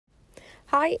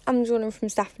Hi, I'm Jordan from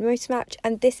Stafford Motor Match,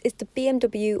 and this is the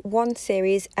BMW 1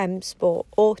 Series M Sport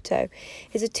Auto.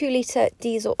 It's a 2-litre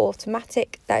diesel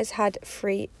automatic that has had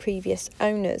 3 previous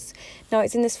owners. Now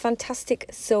it's in this fantastic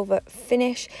silver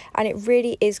finish, and it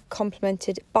really is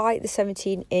complemented by the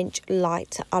 17-inch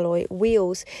light alloy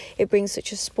wheels. It brings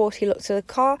such a sporty look to the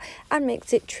car and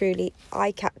makes it truly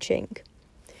eye-catching.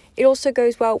 It also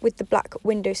goes well with the black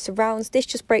window surrounds. This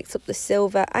just breaks up the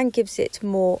silver and gives it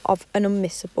more of an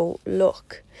unmissable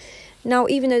look. Now,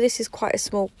 even though this is quite a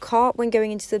small car, when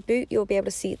going into the boot, you'll be able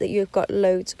to see that you've got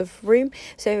loads of room.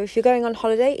 So if you're going on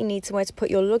holiday, you need somewhere to put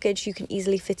your luggage, you can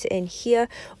easily fit it in here.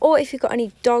 Or if you've got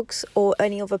any dogs or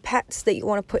any other pets that you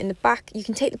want to put in the back, you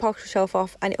can take the parcel shelf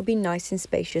off and it'll be nice and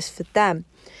spacious for them.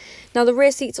 Now, the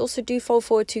rear seats also do fold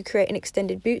forward to create an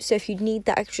extended boot, so if you need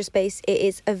that extra space, it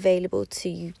is available to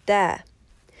you there.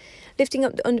 Lifting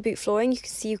up the underboot flooring, you can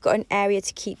see you've got an area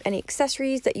to keep any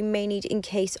accessories that you may need in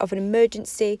case of an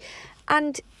emergency,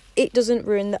 and it doesn't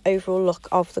ruin the overall look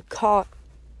of the car,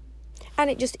 and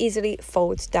it just easily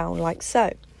folds down like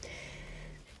so.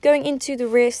 Going into the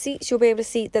rear seats, you'll be able to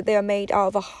see that they are made out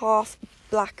of a half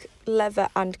black leather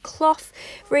and cloth,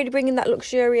 really bringing that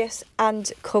luxurious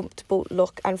and comfortable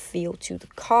look and feel to the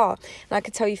car. And I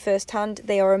can tell you firsthand,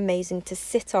 they are amazing to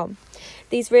sit on.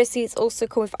 These rear seats also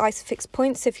come with ISOFIX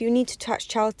points, so if you need to attach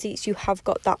child seats, you have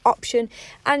got that option,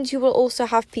 and you will also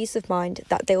have peace of mind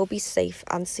that they will be safe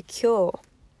and secure.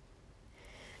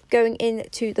 Going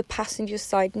into the passenger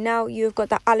side now, you've got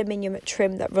that aluminium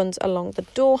trim that runs along the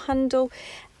door handle,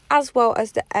 as well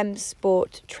as the M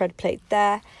Sport tread plate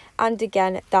there, and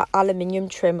again that aluminium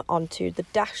trim onto the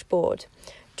dashboard.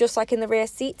 Just like in the rear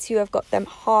seats, you have got them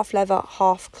half leather,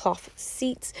 half cloth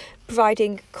seats,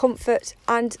 providing comfort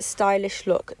and stylish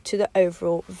look to the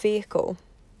overall vehicle.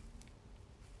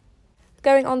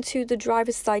 Going on to the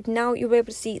driver's side now, you'll be able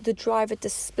to see the driver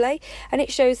display, and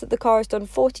it shows that the car has done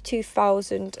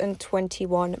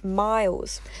 42,021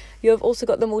 miles. You have also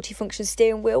got the multifunction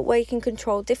steering wheel where you can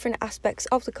control different aspects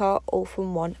of the car all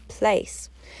from one place.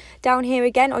 Down here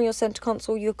again on your centre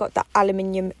console, you've got that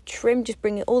aluminium trim, just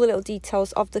bringing all the little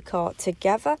details of the car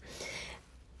together.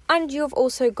 And you've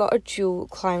also got a dual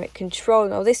climate control.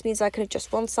 Now this means I can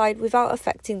adjust one side without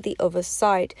affecting the other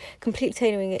side, completely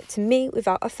tailoring it to me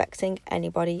without affecting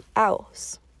anybody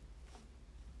else.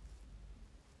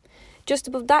 Just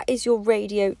above that is your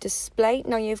radio display.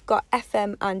 Now you've got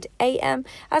FM and AM,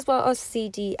 as well as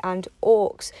CD and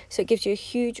aux. So it gives you a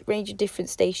huge range of different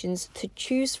stations to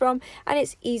choose from, and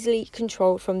it's easily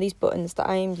controlled from these buttons that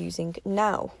I am using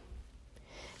now.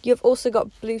 You've also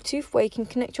got Bluetooth, where you can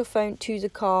connect your phone to the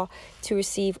car to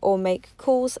receive or make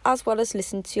calls, as well as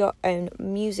listen to your own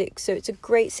music. So it's a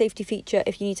great safety feature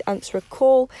if you need to answer a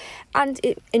call, and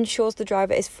it ensures the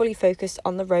driver is fully focused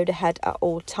on the road ahead at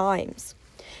all times.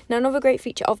 Now, another great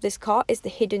feature of this car is the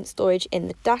hidden storage in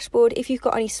the dashboard. If you've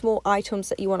got any small items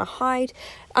that you want to hide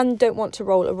and don't want to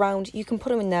roll around, you can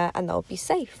put them in there and they'll be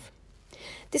safe.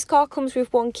 This car comes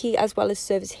with 1 key as well as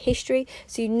service history,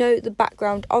 so you know the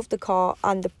background of the car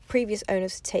and the previous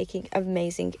owners taking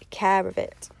amazing care of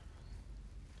it.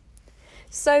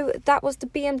 So that was the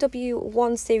BMW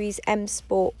 1 Series M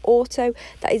Sport Auto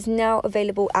that is now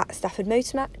available at Stafford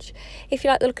Motor Match. If you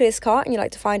like the look of this car and you'd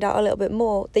like to find out a little bit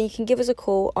more, then you can give us a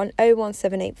call on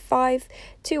 01785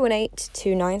 218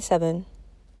 297.